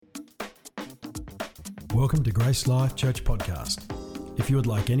Welcome to Grace Life Church Podcast. If you would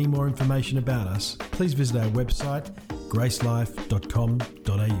like any more information about us, please visit our website,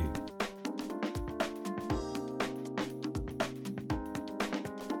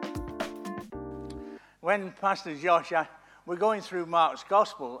 gracelife.com.au. When Pastor Josh, we're going through Mark's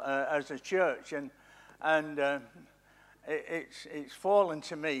Gospel as a church, and it's fallen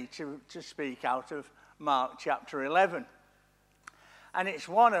to me to speak out of Mark chapter 11. And it's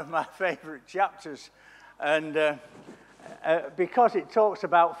one of my favourite chapters, and because it talks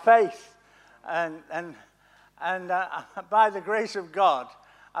about faith, and by the grace of God,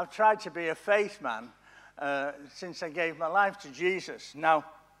 I've tried to be a faith man since I gave my life to Jesus. Now,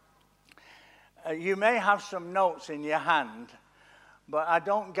 you may have some notes in your hand, but I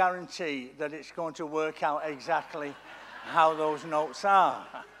don't guarantee that it's going to work out exactly how those notes are.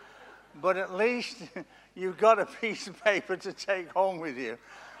 But at least you've got a piece of paper to take home with you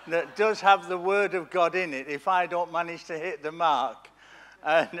that does have the Word of God in it if I don't manage to hit the mark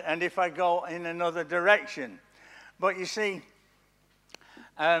and if I go in another direction. But you see,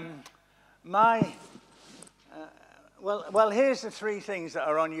 Well, here's the three things that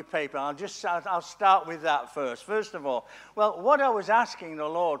are on your paper. I'll start with that first. First of all, what I was asking the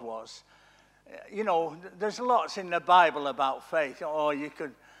Lord was, there's lots in the Bible about faith. Or you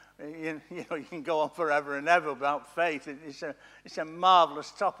can go on forever and ever about faith. It's a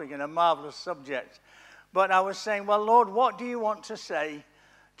marvelous topic and a marvelous subject. But I was saying, well, Lord, what do you want to say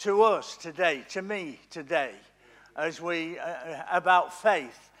to us today, to me today, as we about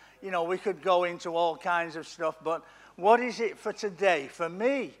faith? We could go into all kinds of stuff, but what is it for today, for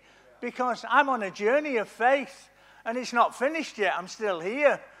me? Because I'm on a journey of faith, and it's not finished yet. I'm still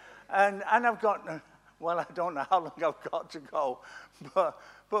here. And I've got, I don't know how long I've got to go.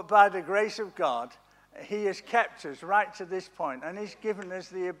 But by the grace of God, He has kept us right to this point, and He's given us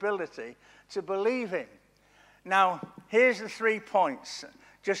the ability to believe Him. Now, here's the 3 points,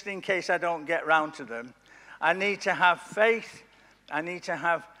 just in case I don't get round to them. I need to have faith. I need to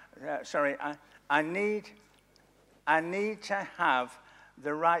have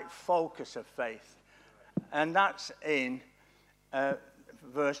the right focus of faith. And that's in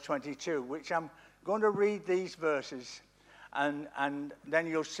verse 22, which I'm going to read these verses, and then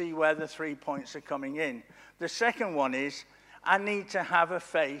you'll see where the 3 points are coming in. The second one is, I need to have a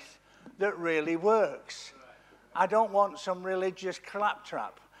faith that really works. I don't want some religious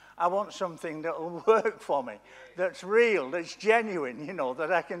claptrap. I want something that will work for me, that's real, that's genuine,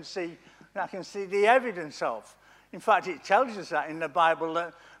 that I can see the evidence of. In fact, it tells us that in the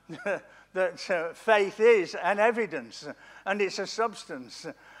Bible that faith is an evidence, and it's a substance.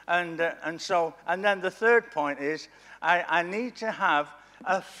 And then the third point is, I need to have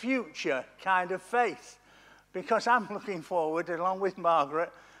a future kind of faith, because I'm looking forward, along with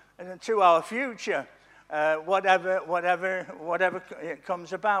Margaret, to our future. Whatever it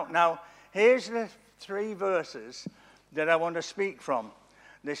comes about. Now, here's the 3 verses that I want to speak from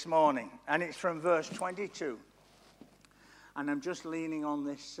this morning, and it's from verse 22. And I'm just leaning on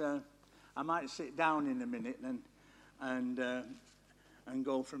this. I might sit down in a minute and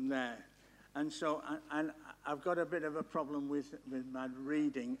go from there. And so, I've got a bit of a problem with my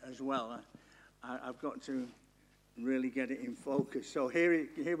reading as well. I've got to really get it in focus. So here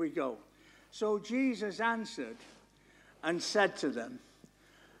we go. So Jesus answered and said to them,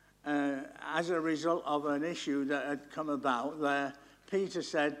 as a result of an issue that had come about, where Peter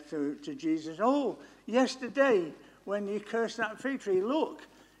said to Jesus, "Oh, yesterday when you cursed that fig tree, look,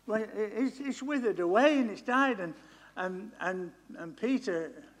 it's withered away and it's died." And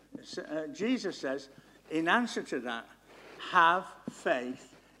Jesus says, in answer to that, have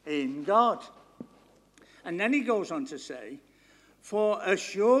faith in God. And then he goes on to say, "For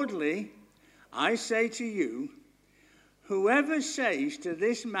assuredly, I say to you, whoever says to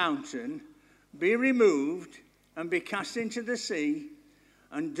this mountain, be removed and be cast into the sea,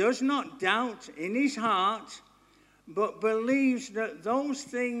 and does not doubt in his heart, but believes that those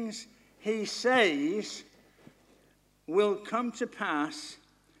things he says will come to pass,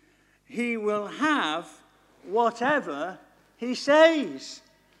 he will have whatever he says."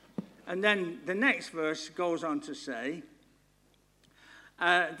 And then the next verse goes on to say,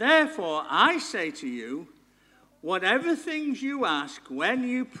 "Therefore I say to you, whatever things you ask when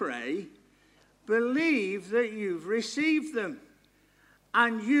you pray, believe that you've received them,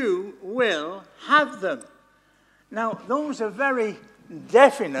 and you will have them." Now, those are very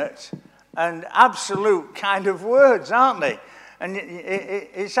definite and absolute kind of words, aren't they? And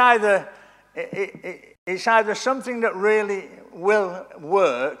it's either something that really will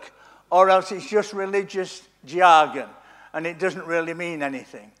work, or else it's just religious jargon, and it doesn't really mean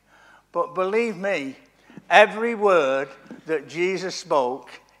anything. But believe me, every word that Jesus spoke.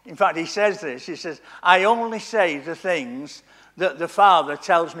 In fact, he says this. He says, I only say the things that the Father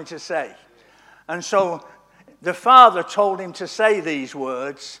tells me to say. And so the Father told him to say these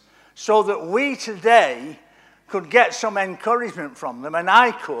words so that we today could get some encouragement from them, and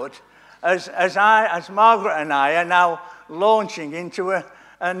I could, as Margaret and I are now launching into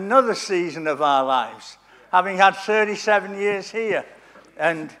another season of our lives, having had 37 years here.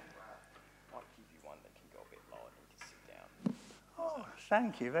 And I'll give you one that can go a bit lower and just sit down. oh,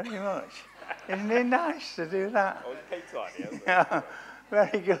 thank you very much. Isn't it nice to do that? Oh, it's paid on, yes. Yeah,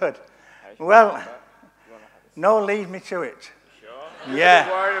 very good. Well, no, lead me to it. Sure? Yeah.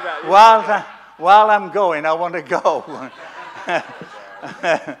 I'm worried about you. While I'm going, I want to go.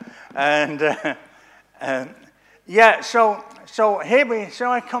 Yeah, so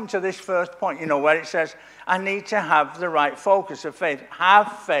I come to this first point, where it says, I need to have the right focus of faith.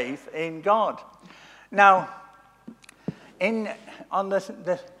 Have faith in God. Now, on the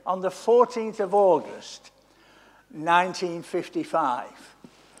 14th of August, 1955,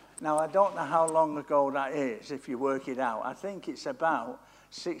 now I don't know how long ago that is, if you work it out. I think it's about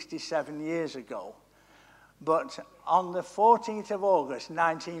 67 years ago. But on the 14th of August,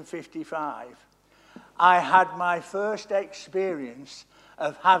 1955, I had my first experience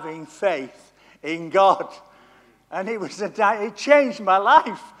of having faith in God. And it changed my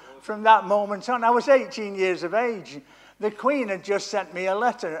life from that moment on. I was 18 years of age. The Queen had just sent me a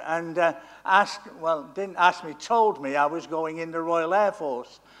letter and told me I was going in the Royal Air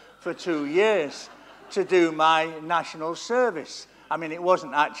Force for 2 years to do my national service. I mean, it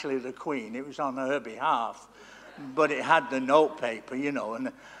wasn't actually the Queen, it was on her behalf, but it had the note paper,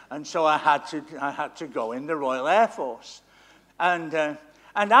 and so I had to go in the Royal Air Force. And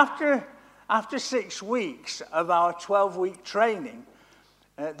after 6 weeks of our 12-week training,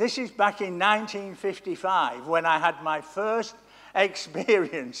 this is back in 1955 when I had my first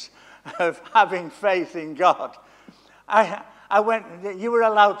experience of having faith in God. You were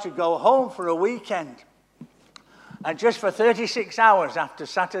allowed to go home for a weekend. And just for 36 hours after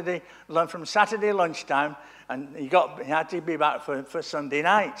from Saturday lunchtime, and you had to be back for Sunday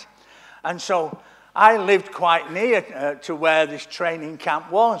night. And so I lived quite near to where this training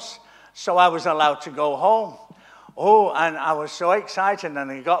camp was, so I was allowed to go home. Oh, and I was so excited,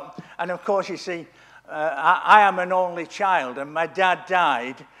 and of course, you see, I am an only child, and my dad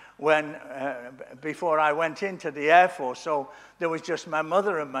died before I went into the Air Force, so there was just my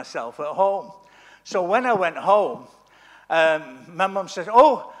mother and myself at home. So when I went home, my mum said,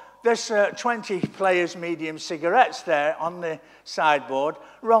 oh, there's 20 Players medium cigarettes there on the sideboard.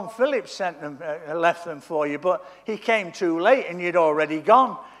 Ron Phillips left them for you, but he came too late and you'd already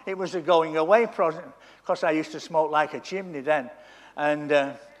gone. It was a going away project, because I used to smoke like a chimney then. And,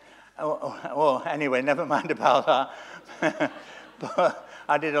 anyway, never mind about that. But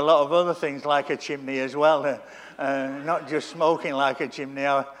I did a lot of other things like a chimney as well, not just smoking like a chimney.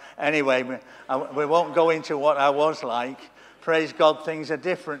 Anyway, we won't go into what I was like. Praise God, things are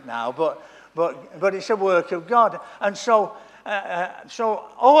different now, but it's a work of God. And so I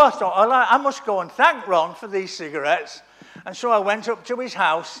thought, I must go and thank Ron for these cigarettes. And so I went up to his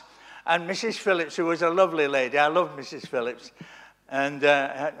house, and Mrs. Phillips, who was a lovely lady, I loved Mrs. Phillips, and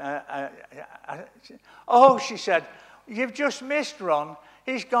she said, you've just missed Ron.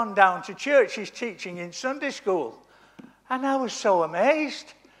 He's gone down to church. He's teaching in Sunday school. And I was so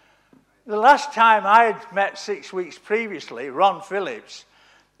amazed. The last time I had met 6 weeks previously, Ron Phillips,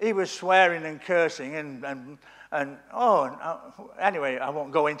 he was swearing and cursing anyway, I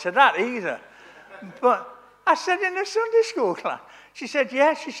won't go into that either. But I said, in the Sunday school class. She said,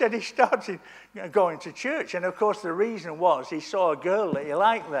 yes. She said he started going to church. And of course, the reason was he saw a girl that he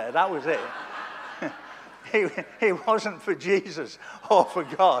liked there. That was it. He wasn't for Jesus or for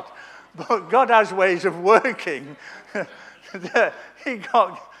God. But God has ways of working. He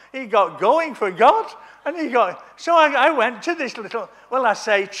got going for God. So I went to this little,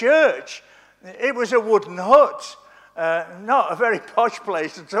 church. It was a wooden hut. Not a very posh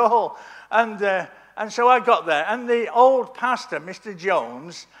place at all. And so I got there. And the old pastor, Mr.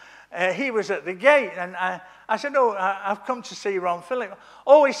 Jones, he was at the gate. And I said, I've come to see Ron Phillips.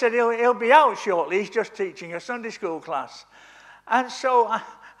 Oh, he said, he'll be out shortly. He's just teaching a Sunday school class. And so,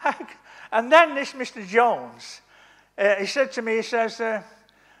 and then this Mr. Jones, he said to me, he says,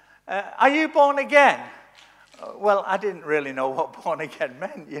 are you born again? Well, I didn't really know what born again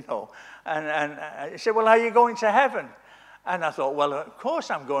meant, And he said, well, are you going to heaven? And I thought, well, of course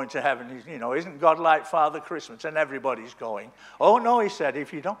I'm going to heaven. Isn't God like Father Christmas? And everybody's going. Oh, no, he said,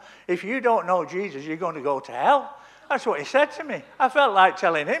 if you don't know Jesus, you're going to go to hell. That's what he said to me. I felt like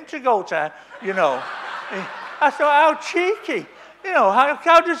telling him to go to, I thought, how cheeky. You know,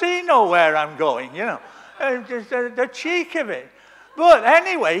 how does he know where I'm going, you know? Just the cheek of it. But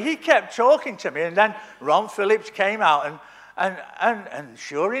anyway, he kept talking to me, and then Ron Phillips came out, and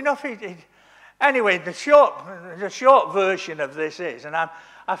sure enough, anyway, the short version of this is, and I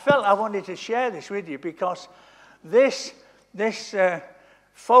felt I wanted to share this with you because this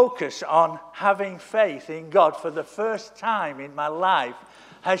focus on having faith in God for the first time in my life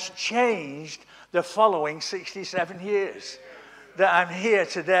has changed the following 67 years that I'm here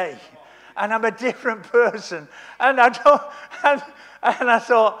today. And I'm a different person. And I thought,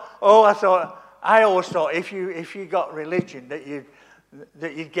 I always thought if you got religion that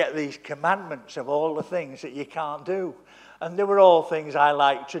you'd get these commandments of all the things that you can't do. And they were all things I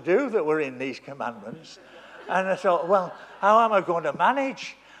like to do that were in these commandments. And I thought, well, how am I going to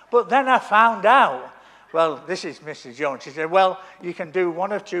manage? But then I found out, well, this is Mr. Jones. She said, well, you can do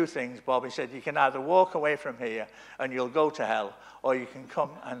one of two things, Bob. He said, you can either walk away from here and you'll go to hell, or you can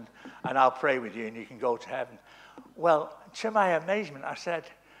come and I'll pray with you and you can go to heaven. Well, to my amazement, I said,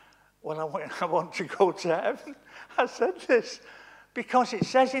 well, I want to go to heaven. I said this because it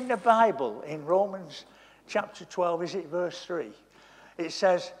says in the Bible, in Romans chapter 12, is it verse 3? It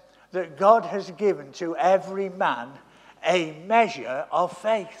says that God has given to every man a measure of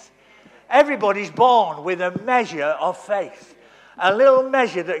faith. Everybody's born with a measure of faith. A little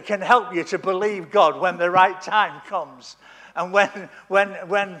measure that can help you to believe God when the right time comes. And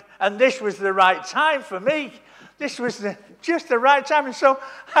and this was the right time for me. This was just the right time. And so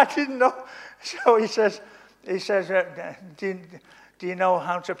I didn't know. So he says, do you know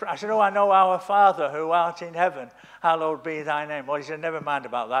how to pray? I said, I know our Father who art in heaven, hallowed be thy name. Well, he said, never mind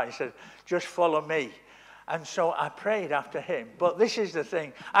about that. He said, just follow me. And so I prayed after him. But this is the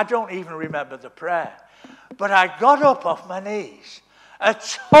thing. I don't even remember the prayer. But I got up off my knees, a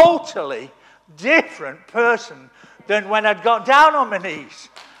totally different person than when I'd got down on my knees.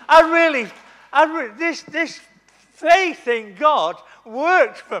 This faith in God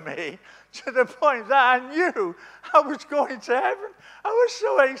worked for me to the point that I knew I was going to heaven. I was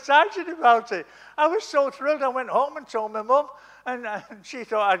so excited about it. I was so thrilled. I went home and told my mum, and she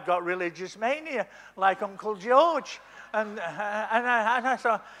thought I'd got religious mania like Uncle George. And I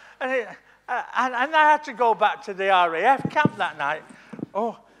thought, and I had to go back to the RAF camp that night.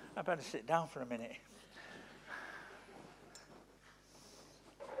 Oh, I better sit down for a minute.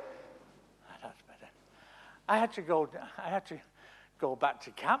 That's better. I had to go back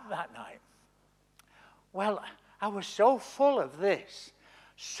to camp that night. Well, I was so full of this,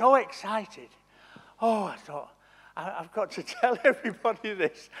 so excited. Oh, I thought, I've got to tell everybody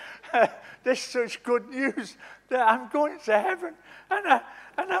this. There's such good news that I'm going to heaven. And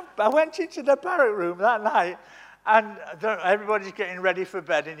I went into the barrack room that night, and everybody's getting ready for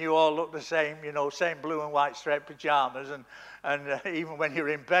bed, and you all look the same, same blue and white striped pajamas, and even when you're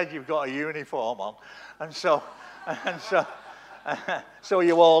in bed, you've got a uniform on. And so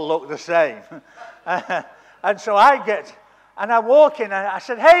you all look the same. And so I walk in, and I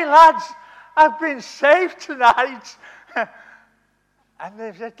said, hey, lads, I've been saved tonight. And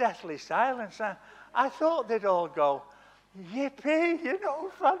there's a deathly silence. I thought they'd all go, yippee,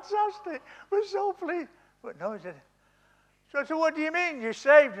 fantastic. We're so pleased. But no, he said, so what do you mean you're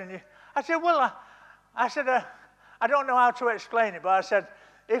saved? I said, well, I don't know how to explain it, but I said,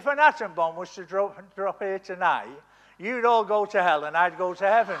 if an atom bomb was to drop here tonight, you'd all go to hell and I'd go to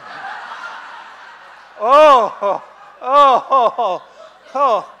heaven. Oh,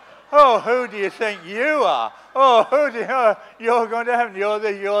 who do you think you are? You're going to heaven, you're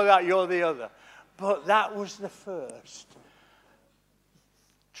that, you're the other. But that was the first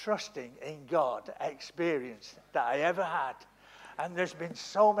trusting in God experience that I ever had. And there's been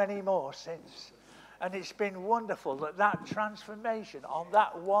so many more since. And it's been wonderful that transformation on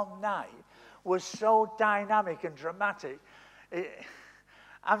that one night was so dynamic and dramatic.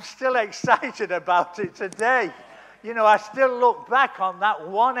 I'm still excited about it today. I still look back on that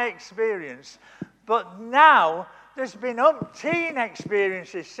one experience. But now there's been umpteen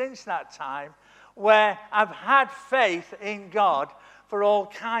experiences since that time where I've had faith in God for all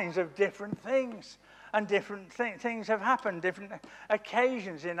kinds of different things. And different things have happened, different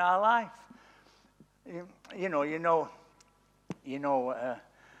occasions in our life.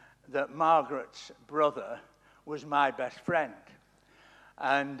 That Margaret's brother was my best friend.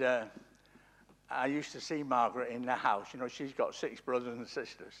 And I used to see Margaret in the house. She's got 6 brothers and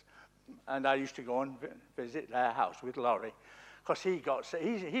sisters. And I used to go and visit their house with Laurie. Because he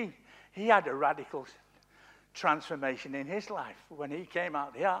had a radical transformation in his life when he came out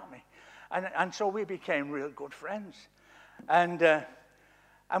of the army. And so we became real good friends. And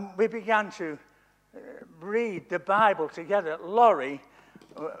we began to read the Bible together. Laurie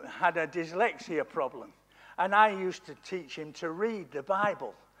had a dyslexia problem, and I used to teach him to read the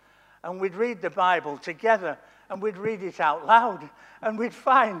Bible. And we'd read the Bible together, and we'd read it out loud, and we'd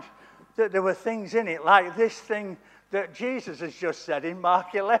find that there were things in it, like this thing that Jesus has just said in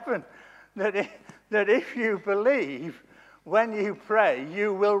Mark 11, that if you believe, when you pray,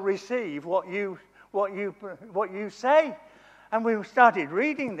 you will receive what you say. And we started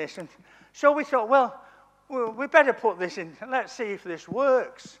reading this, and so we thought, well, we better put this in. Let's see if this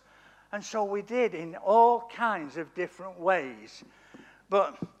works. And so we did in all kinds of different ways.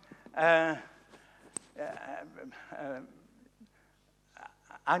 But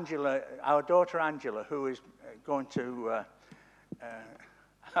Angela, our daughter Angela, who is going to,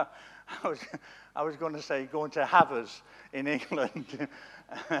 I was going to say going to Havers in England.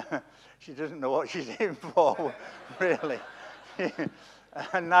 She doesn't know what she's in for, really.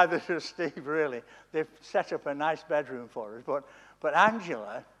 And neither does Steve, really. They've set up a nice bedroom for us. But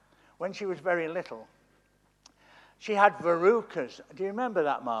Angela, when she was very little, she had verrucas. Do you remember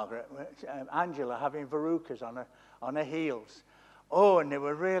that, Margaret? Angela having verrucas on her heels. Oh, and they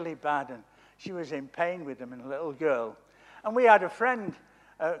were really bad, and she was in pain with them, and a little girl. And we had a friend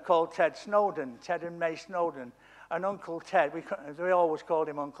called Ted Snowden, Ted and May Snowden, and Uncle Ted. We always called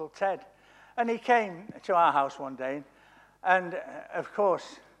him Uncle Ted. And he came to our house one day, and of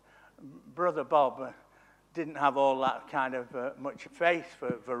course, Brother Bob didn't have all that kind of much faith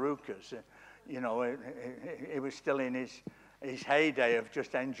for verrucas. You know, he was still in his heyday of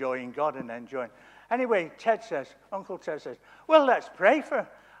just enjoying God and enjoying. Anyway, Uncle Ted says, well, let's pray for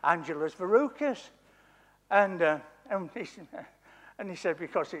Angela's verrucas. And he said,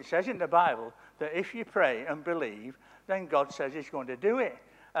 because it says in the Bible that if you pray and believe, then God says he's going to do it.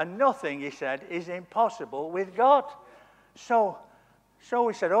 And nothing, he said, is impossible with God. So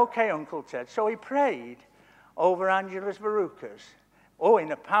we said, okay, Uncle Ted. So he prayed over Angela's verrucas. Oh,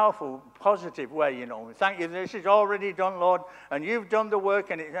 in a powerful, positive way, you know. Thank you, this is already done, Lord, and you've done the work.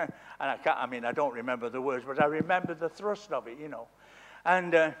 And I don't remember the words, but I remember the thrust of it, you know.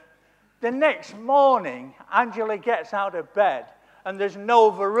 And the next morning, Angela gets out of bed, and there's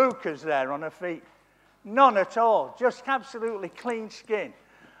no verrucas there on her feet. None at all, just absolutely clean skin.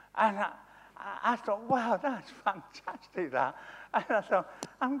 And I thought, wow, that's fantastic, that. And I thought,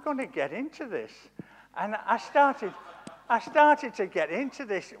 I'm going to get into this. And I started to get into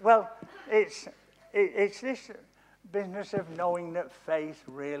this. Well, it's this business of knowing that faith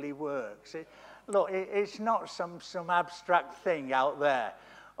really works. It's not some abstract thing out there.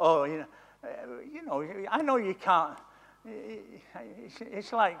 Oh, you know, I know you can't.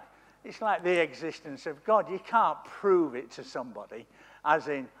 It's like the existence of God. You can't prove it to somebody, as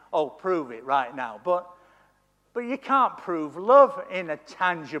in, oh, prove it right now. But you can't prove love in a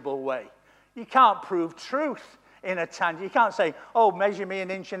tangible way. You can't prove truth in a tangible. You can't say, oh, measure me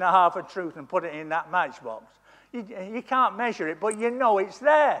 1.5 inches of truth and put it in that matchbox. You can't measure it, but you know it's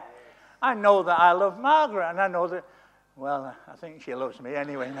there. I know that I love Margaret, and I know that, well, I think she loves me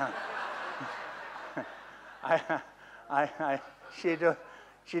anyway now.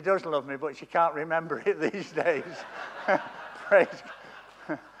 She does love me, but she can't remember it these days. Praise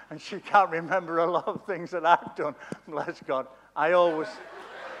God. And she can't remember a lot of things that I've done. Bless God. I always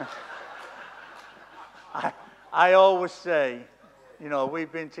say, you know,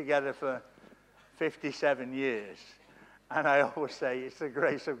 we've been together for 57 years. And I always say it's the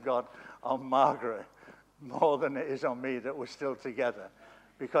grace of God on Margaret more than it is on me that we're still together.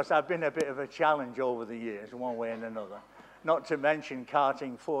 Because I've been a bit of a challenge over the years, one way and another. Not to mention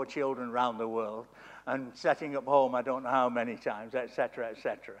carting 4 children around the world and setting up home I don't know how many times, etc.,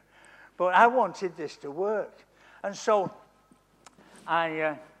 etc. But I wanted this to work. And so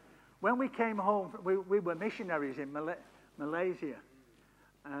when we came home, we were missionaries in Malaysia.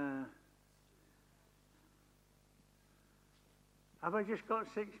 Have I just got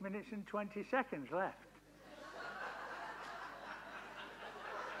 6 minutes and 20 seconds left?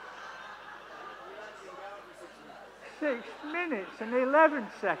 Six minutes and 11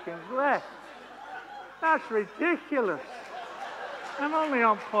 seconds left. That's ridiculous. I'm only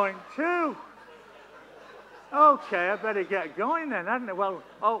on point 2. Okay, I better get going then, hadn't I? Well,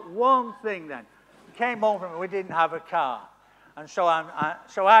 one thing then. Came home from it, we didn't have a car. And so I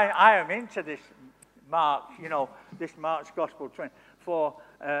am into this Mark, you know, this Mark's Gospel 20. For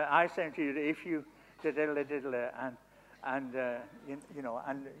I say to you that if you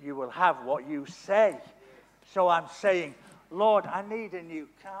and you will have what you say. So I'm saying, Lord, I need a new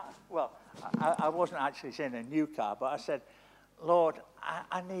car. Well, I wasn't actually saying a new car, but I said, Lord,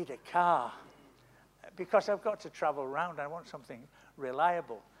 I need a car because I've got to travel around. I want something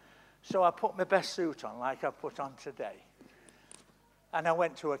reliable. So I put my best suit on, like I put on today. And I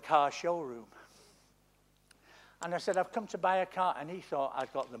went to a car showroom. And I said, I've come to buy a car. And he thought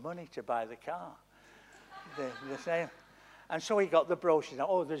I'd got the money to buy the car. The same. And so he got the brochures.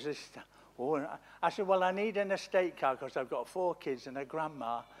 Oh, there's this. Oh, I said, well, I need an estate car because I've got 4 kids and a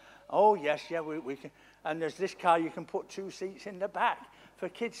grandma. Oh, yes, yeah, we can. And there's this car, you can put 2 seats in the back for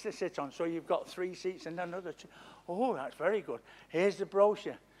kids to sit on. So you've got 3 seats and another 2. Oh, that's very good. Here's the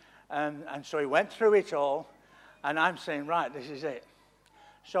brochure. And so he went through it all. And I'm saying, right, this is it.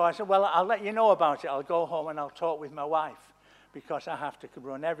 So I said, well, I'll let you know about it. I'll go home and I'll talk with my wife because I have to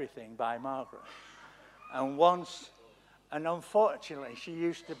run everything by Margaret. And unfortunately, she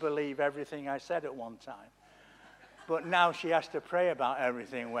used to believe everything I said at one time. But now she has to pray about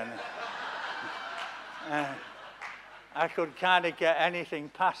everything when I could kind of get anything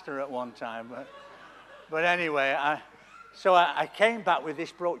past her at one time. But anyway, I came back with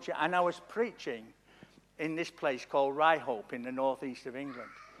this brochure, and I was preaching in this place called Ryhope in the northeast of England.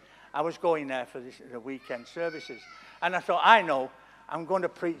 I was going there for the weekend services. And I thought, I know, I'm going to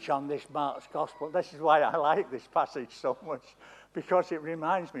preach on this Mark's Gospel. This is why I like this passage so much, because it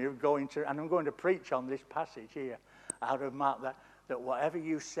reminds me of going to, and I'm going to preach on this passage here out of Mark, that whatever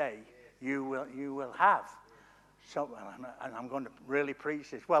you say, you will have. So, and I'm going to really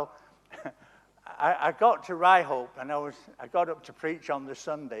preach this. Well, I got to Ryhope, and I got up to preach on the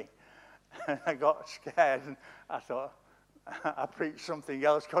Sunday, and I got scared, and I thought, I preached something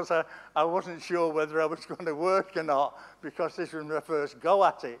else because I wasn't sure whether I was going to work or not, because this was my first go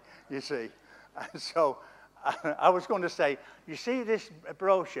at it, you see. And so I was going to say, you see this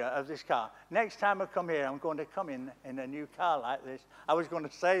brochure of this car? Next time I come here, I'm going to come in a new car like this. I was going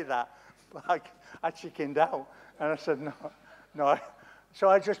to say that, but I chickened out. And I said, no. So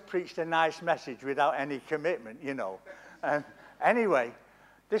I just preached a nice message without any commitment, you know. And anyway,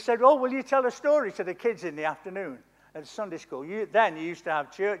 they said, oh, will you tell a story to the kids in the afternoon? At Sunday school. You used to have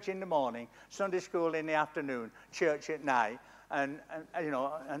church in the morning, Sunday school in the afternoon, church at night, and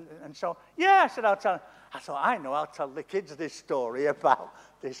so, yeah, I said, I'll tell. I thought, I'll tell the kids this story about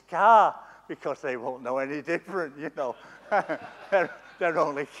this car, because they won't know any different, you know. they're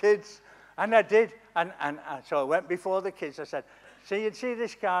only kids. And I did, and so I went before the kids. I said, see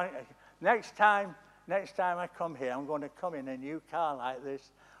this car? Next time I come here, I'm going to come in a new car like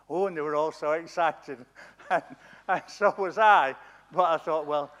this. Oh, and they were all so excited. And so was I. But I thought,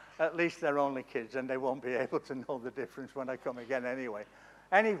 well, at least they're only kids, and they won't be able to know the difference when I come again anyway.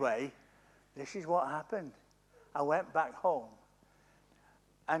 Anyway, this is what happened. I went back home,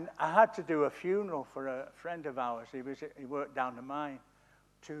 and I had to do a funeral for a friend of ours. He worked down the mine.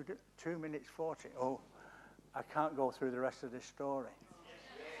 2 minutes 40. Oh, I can't go through the rest of this story.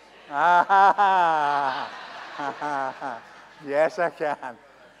 Yes, I can.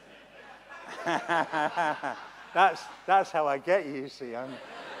 That's how I get you, see.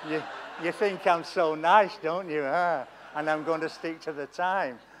 You think I'm so nice, don't you? And I'm going to stick to the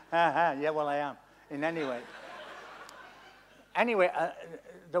time. Yeah, well, I am. Anyway,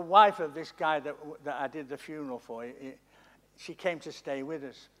 the wife of this guy that I did the funeral for, she came to stay with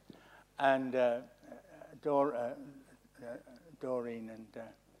us. And Dorothy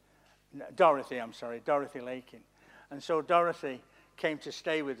Lakin. And so Dorothy came to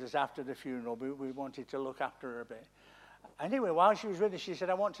stay with us after the funeral. We wanted to look after her a bit. Anyway, while she was with us, she said,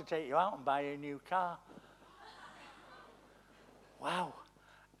 I want to take you out and buy a new car. Wow.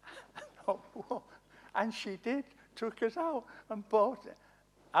 And she did, took us out and bought it.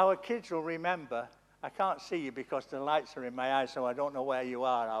 Our kids will remember. I can't see you because the lights are in my eyes, so I don't know where you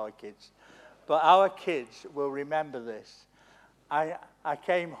are, our kids. But our kids will remember this. I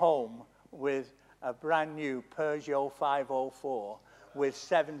came home with a brand new Peugeot 504 with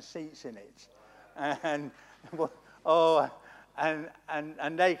 7 seats in it. And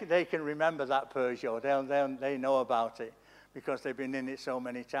they can remember that Peugeot. They know about it because they've been in it so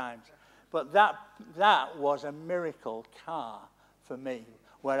many times. But that was a miracle car for me,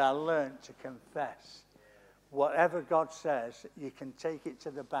 where I learned to confess. Whatever God says, you can take it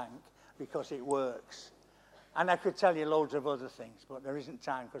to the bank because it works. And I could tell you loads of other things, but there isn't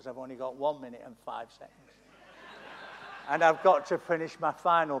time because I've only got 1 minute and 5 seconds. And I've got to finish my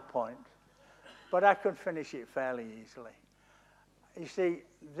final point. But I could finish it fairly easily. You see,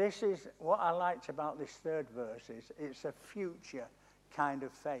 this is what I liked about this third verse is it's a future kind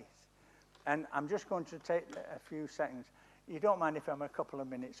of faith. And I'm just going to take a few seconds. You don't mind if I'm a couple of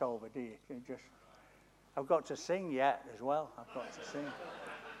minutes over, do you? I've got to sing yet as well. I've got to sing.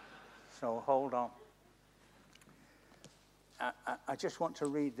 So hold on. I just want to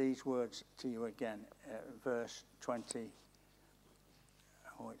read these words to you again. Verse 20.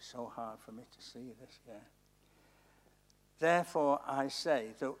 Oh, it's so hard for me to see this, yeah. Therefore I say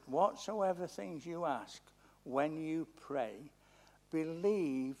that whatsoever things you ask when you pray,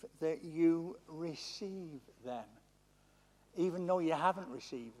 believe that you receive them, even though you haven't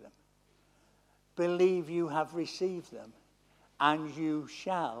received them. Believe you have received them, and you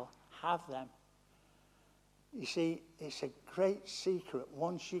shall have them. You see, it's a great secret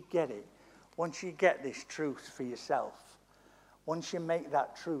once you get it, once you get this truth for yourself, once you make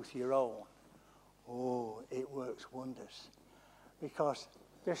that truth your own, oh, it works wonders. Because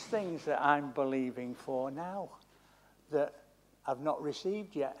there's things that I'm believing for now that I've not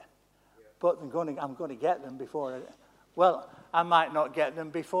received yet, but I'm going to get them before I might not get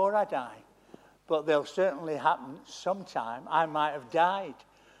them before I die, but they'll certainly happen sometime. I might have died.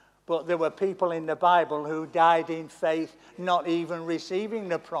 But there were people in the Bible who died in faith, not even receiving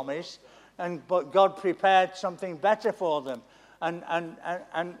the promise, but God prepared something better for them. And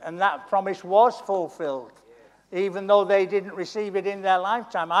that promise was fulfilled. Even though they didn't receive it in their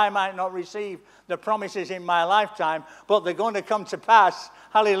lifetime. I might not receive the promises in my lifetime, but they're going to come to pass.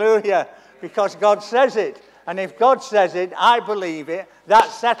 Hallelujah. Because God says it. And if God says it, I believe it. That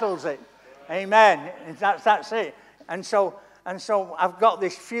settles it. Amen. That's it. And so I've got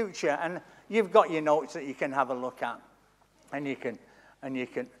this future, and you've got your notes that you can have a look at. And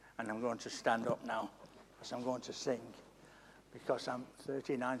I'm going to stand up now because I'm going to sing because I'm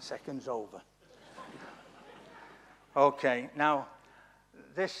 39 seconds over. Okay, now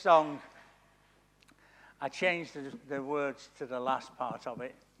this song, I changed the words to the last part of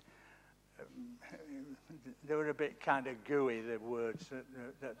it. They were a bit kind of gooey, the words,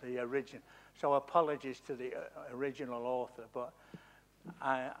 the original. So apologies to the original author, but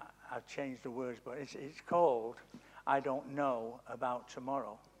I've changed the words. But it's called I Don't Know About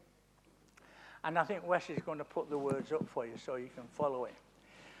Tomorrow. And I think Wes is going to put the words up for you so you can follow it.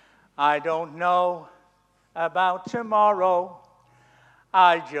 I don't know about tomorrow.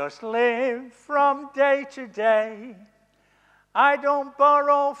 I just live from day to day. I don't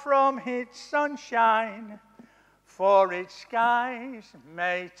borrow from its sunshine, for its skies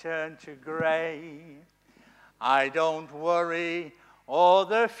may turn to grey. I don't worry o'er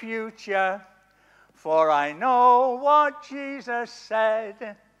the future, for I know what Jesus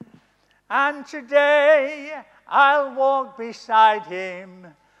said. And today I'll walk beside him,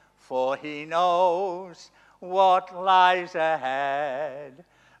 for he knows what lies ahead.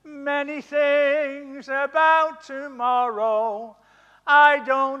 Many things about tomorrow I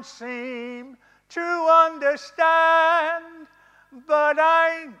don't seem to understand, but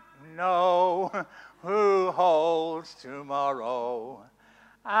I know who holds tomorrow,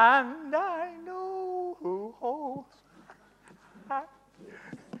 and I know who holds.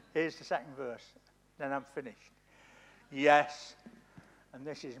 Here's the second verse, then I'm finished. Yes, and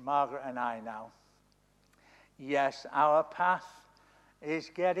this is Margaret and I now. Yes, our path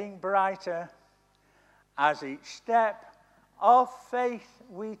is getting brighter as each step of faith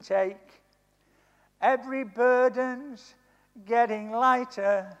we take. Every burden's getting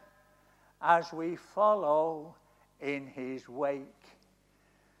lighter as we follow in his wake.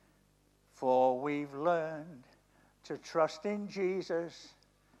 For we've learned to trust in Jesus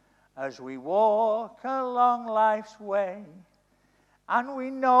as we walk along life's way. And we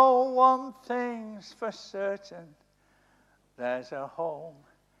know one thing's for certain, there's a home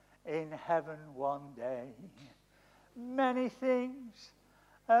in heaven one day. Many things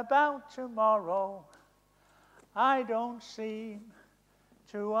about tomorrow I don't seem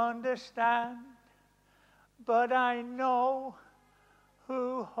to understand, but I know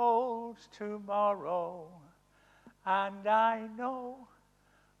who holds tomorrow, and I know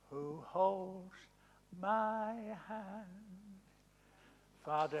who holds my hand.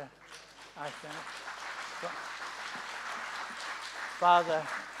 Father, I thank you. Father,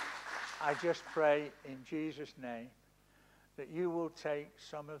 I just pray in Jesus' name that you will take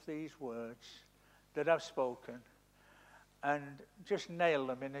some of these words that I've spoken and just nail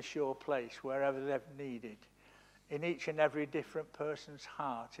them in a sure place wherever they're needed, in each and every different person's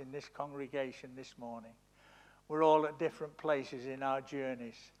heart in this congregation this morning. We're all at different places in our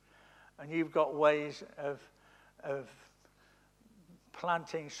journeys, and you've got ways of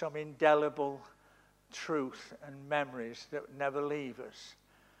planting some indelible truth and memories that never leave us.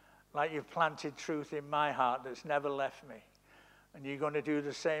 Like you've planted truth in my heart that's never left me. And you're going to do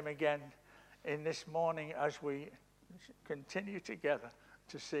the same again in this morning as we continue together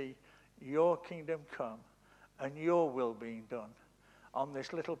to see your kingdom come and your will being done on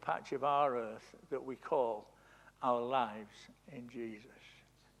this little patch of our earth that we call our lives in Jesus.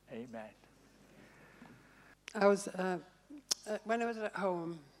 Amen. I was when I was at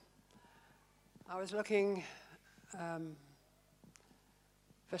home, I was looking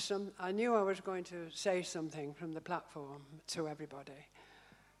for some. I knew I was going to say something from the platform to everybody,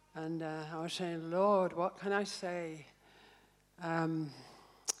 and I was saying, Lord, what can I say?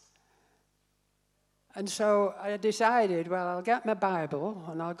 And so I decided, well, I'll get my Bible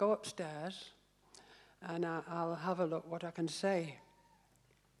and I'll go upstairs and I'll have a look what I can say.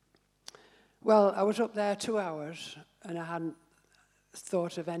 Well, I was up there 2 hours and I hadn't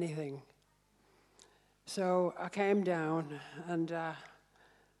thought of anything. So I came down and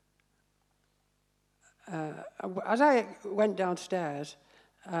as I went downstairs,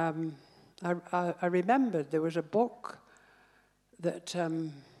 I remembered there was a book that...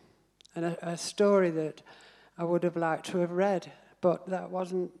 and a story that I would have liked to have read, but that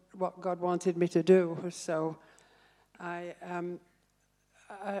wasn't what God wanted me to do. So I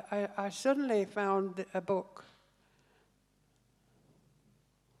suddenly found a book.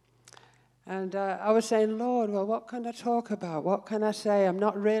 And I was saying, Lord, well, what can I talk about? What can I say? I'm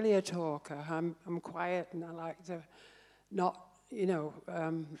not really a talker. I'm quiet and I like to not,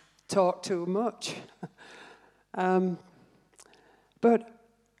 talk too much. But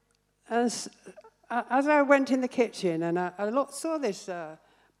as I went in the kitchen and I saw this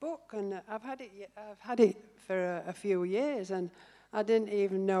book, and I've had it for a few years, and I didn't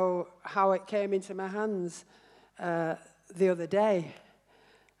even know how it came into my hands the other day.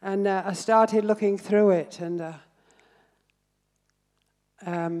 And I started looking through it, and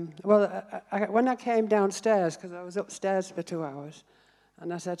when I came downstairs, because I was upstairs for 2 hours,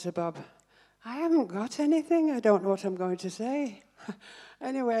 and I said to Bob, I haven't got anything. I don't know what I'm going to say.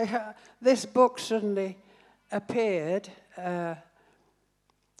 Anyway, this book suddenly appeared, and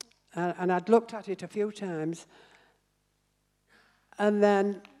I'd looked at it a few times, and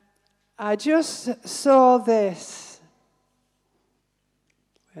then I just saw this.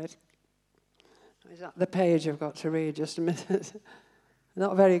 Wait, is that the page I've got to read? Just a minute.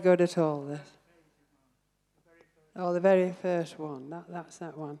 Not very good at all, this. Oh, the very first one. That's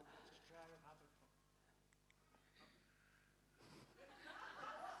that one.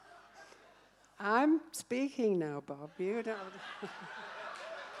 I'm speaking now, Bob. You don't.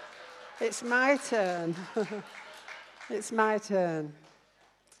 It's my turn. It's my turn.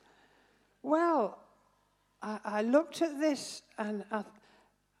 Well, I looked at this, and I've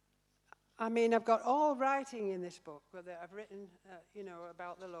got all writing in this book that I've written,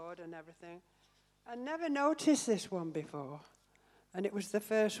 about the Lord and everything. I never noticed this one before, and it was the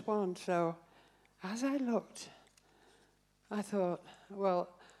first one. So, as I looked, I thought, well.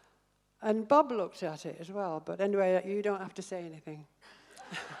 And Bob looked at it as well, but anyway, you don't have to say anything.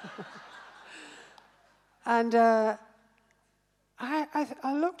 And I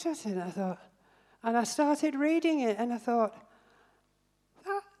looked at it and I thought, and I started reading it and I thought,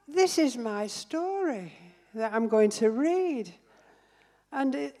 this is my story that I'm going to read.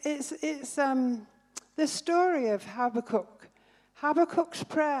 And it's the story of Habakkuk's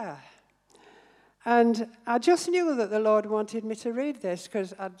prayer. And I just knew that the Lord wanted me to read this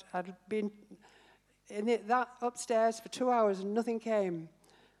because I'd been in that upstairs for 2 hours and nothing came.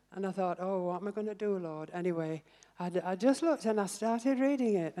 And I thought, oh, what am I going to do, Lord? Anyway, I just looked and I started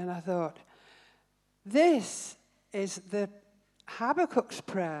reading it and I thought, this is the Habakkuk's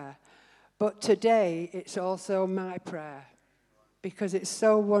prayer, but today it's also my prayer because it's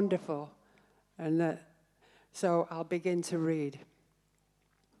so wonderful. And so I'll begin to read.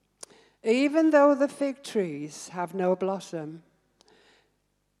 Even though the fig trees have no blossom,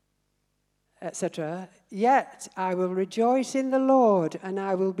 etc., yet I will rejoice in the Lord, and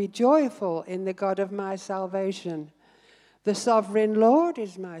I will be joyful in the God of my salvation. The sovereign Lord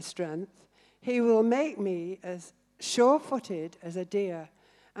is my strength. He will make me as sure-footed as a deer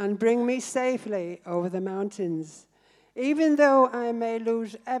and bring me safely over the mountains. Even though I may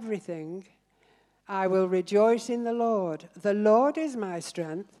lose everything, I will rejoice in the Lord. The Lord is my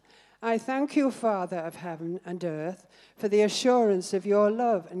strength. I thank you, Father of heaven and earth, for the assurance of your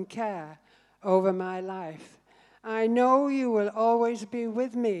love and care over my life. I know you will always be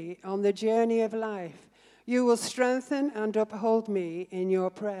with me on the journey of life. You will strengthen and uphold me in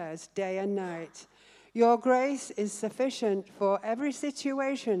your prayers day and night. Your grace is sufficient for every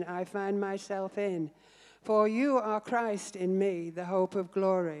situation I find myself in, for you are Christ in me, the hope of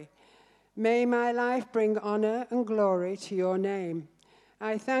glory. May my life bring honor and glory to your name.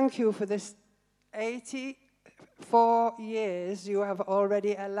 I thank you for this 84 years you have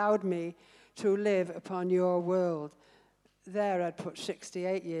already allowed me to live upon your world. There I'd put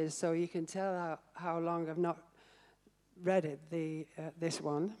 68 years, so you can tell how long I've not read it, this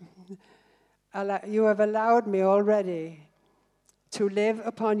one. You have allowed me already to live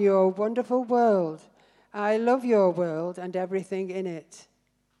upon your wonderful world. I love your world and everything in it.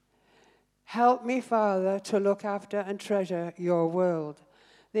 Help me, Father, to look after and treasure your world,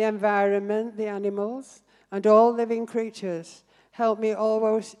 the environment, the animals, and all living creatures. Help me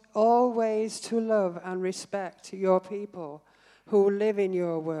always to love and respect your people who live in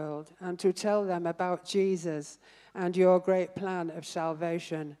your world, and to tell them about Jesus and your great plan of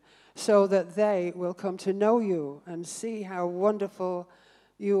salvation, so that they will come to know you and see how wonderful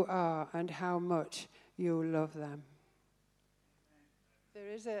you are and how much you love them. There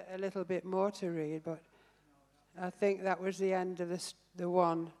is a little bit more to read, but I think that was the end of the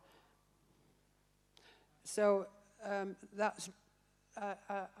one. So I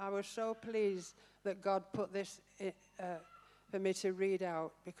was so pleased that God put this for me to read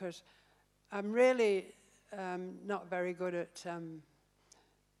out, because I'm really not very good at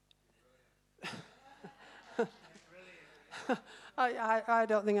I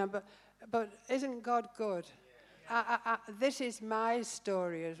don't think I'm, but isn't God good? This is my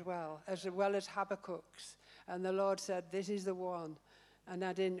story as well as Habakkuk's. And the Lord said, this is the one. And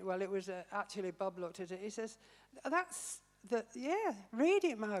I didn't, well, it was actually Bob looked at it. He says, read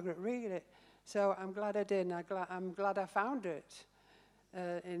it, Margaret, read it. So I'm glad I did, and I'm glad I found it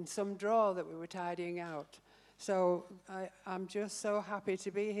in some drawer that we were tidying out. So I'm just so happy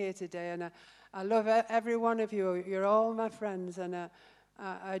to be here today, and I love every one of you. You're all my friends, and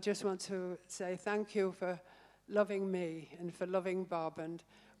I just want to say thank you for loving me and for loving Bob. And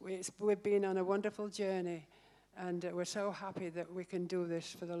we've been on a wonderful journey, and we're so happy that we can do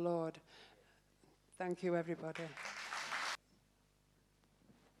this for the Lord. Thank you, everybody.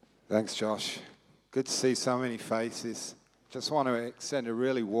 Thanks, Josh. Good to see so many faces. Just want to extend a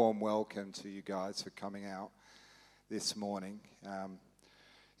really warm welcome to you guys for coming out this morning.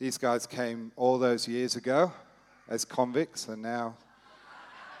 These guys came all those years ago as convicts, and now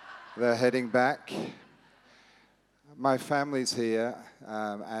they're heading back. My family's here,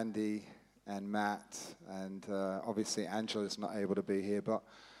 Andy and Matt, and obviously Angela's not able to be here, but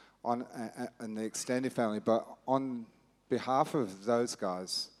and the extended family. But on behalf of those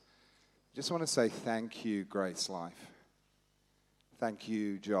guys, I just want to say thank you, Grace Life. Thank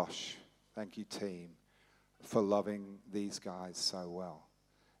you, Josh. Thank you, team, for loving these guys so well.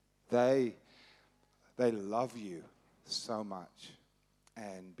 They love you so much.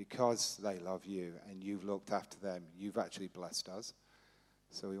 And because they love you and you've looked after them, you've actually blessed us.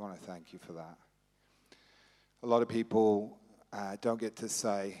 So we want to thank you for that. A lot of people don't get to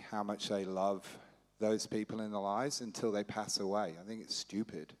say how much they love those people in their lives until they pass away. I think it's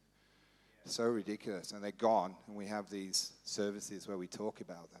stupid. So ridiculous. And they're gone, and we have these services where we talk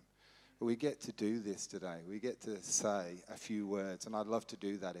about them. But we get to do this today. We get to say a few words, and I'd love to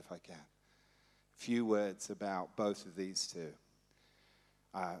do that if I can. A few words about both of these two.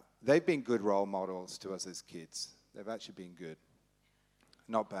 They've been good role models to us as kids. They've actually been good.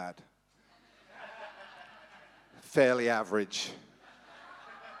 Not bad. Fairly average.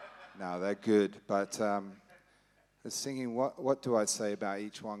 No, they're good. But I was thinking, what do I say about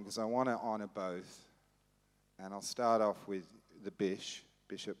each one? Because I want to honor both. And I'll start off with the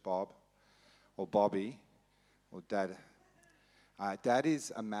Bishop Bob, or Bobby, or Dad. Dad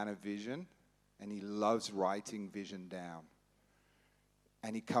is a man of vision, and he loves writing vision down.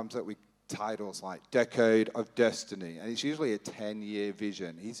 And he comes up with titles like Decade of Destiny. And it's usually a 10-year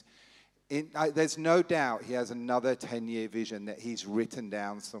vision. There's no doubt he has another 10-year vision that he's written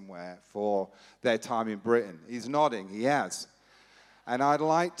down somewhere for their time in Britain. He's nodding. He has. And I'd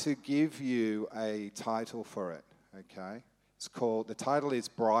like to give you a title for it, okay? The title is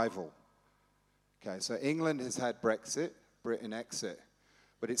Brival. Okay, so England has had Brexit, Britain exit.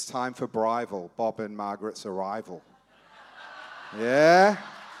 But it's time for Brival, Bob and Margaret's arrival. Yeah?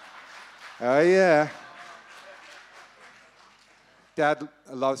 Oh, yeah. Dad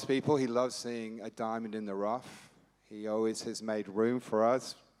loves people. He loves seeing a diamond in the rough. He always has made room for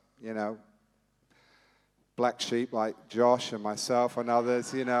us, you know, black sheep like Josh and myself and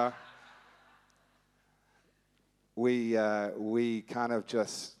others, you know. We kind of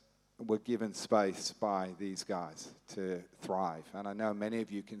just were given space by these guys to thrive. And I know many of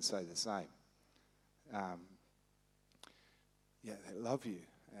you can say the same. Yeah, they love you,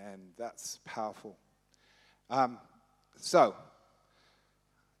 and that's powerful. So,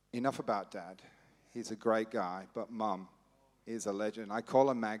 enough about Dad. He's a great guy, but Mum is a legend. I call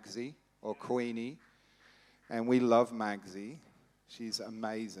her Magsy, or Queenie, and we love Magsy. She's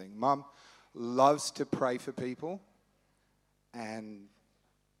amazing. Mum loves to pray for people, and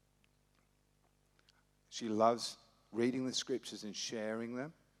she loves reading the scriptures and sharing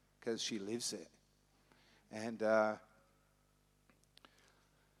them because she lives it. And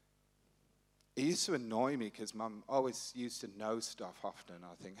it used to annoy me because Mum always used to know stuff often.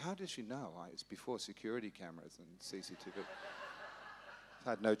 I think, how does she know? Like, it's before security cameras and CCTV. I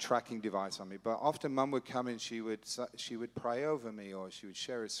had no tracking device on me. But often Mum would come and she would pray over me, or she would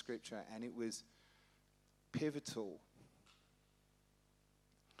share a scripture, and it was pivotal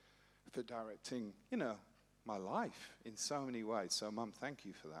for directing, my life in so many ways. So, Mum, thank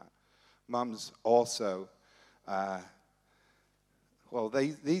you for that. Mum's also,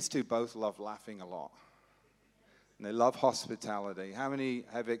 these two both love laughing a lot. And they love hospitality. How many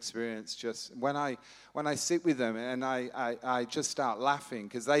have experienced just, when I sit with them and I just start laughing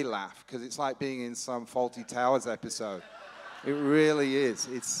because they laugh, because it's like being in some Fawlty Towers episode. It really is.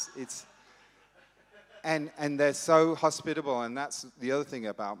 And they're so hospitable, and that's the other thing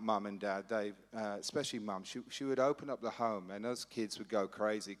about Mum and Dad, Dave, especially Mum. She would open up the home, and those kids would go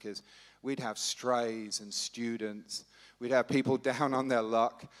crazy because we'd have strays and students. We'd have people down on their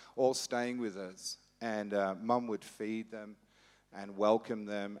luck all staying with us, and Mum would feed them and welcome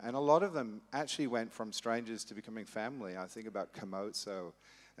them. And a lot of them actually went from strangers to becoming family. I think about Kamozo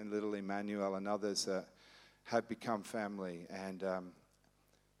and little Emmanuel and others that have become family.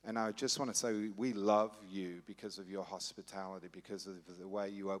 And I just want to say we love you because of your hospitality, because of the way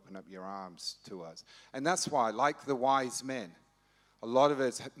you open up your arms to us. And that's why, like the wise men, a lot of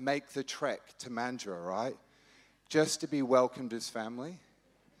us make the trek to Mandurah, right? Just to be welcomed as family,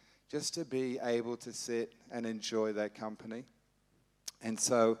 just to be able to sit and enjoy their company. And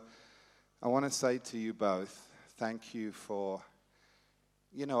so I want to say to you both, thank you for,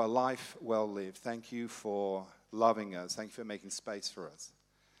 a life well lived. Thank you for loving us. Thank you for making space for us.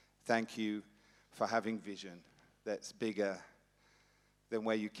 Thank you for having vision that's bigger than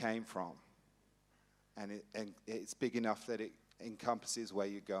where you came from. And it's big enough that it encompasses where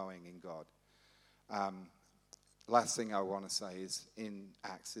you're going in God. Last thing I want to say is in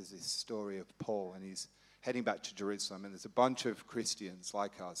Acts is this story of Paul, and he's heading back to Jerusalem, and there's a bunch of Christians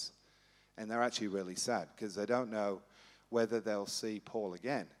like us, and they're actually really sad because they don't know whether they'll see Paul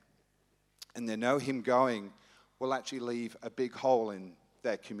again. And they know him going will actually leave a big hole in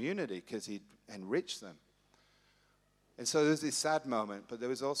their community because he'd enrich them. And so there's this sad moment, but there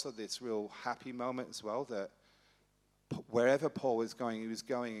was also this real happy moment as well, that wherever Paul was going, he was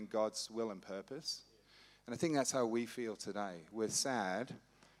going in God's will and purpose. And I think that's how we feel today. We're sad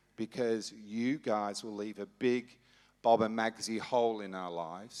because you guys will leave a big Bob and Magsy hole in our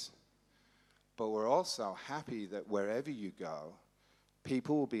lives. But we're also happy that wherever you go,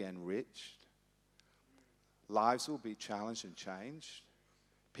 people will be enriched. Lives will be challenged and changed.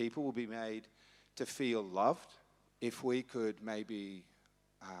 People will be made to feel loved. If we could maybe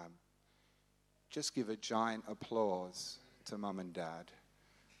just give a giant applause to Mum and Dad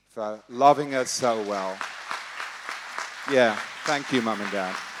for loving us so well. Yeah, thank you, Mum and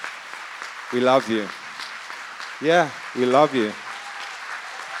Dad. We love you. Yeah, we love you.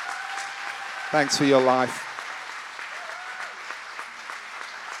 Thanks for your life.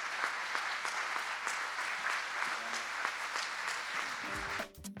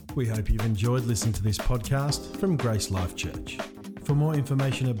 We hope you've enjoyed listening to this podcast from Grace Life Church. For more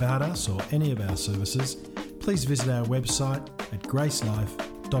information about us or any of our services, please visit our website at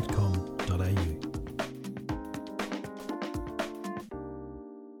gracelife.com.au.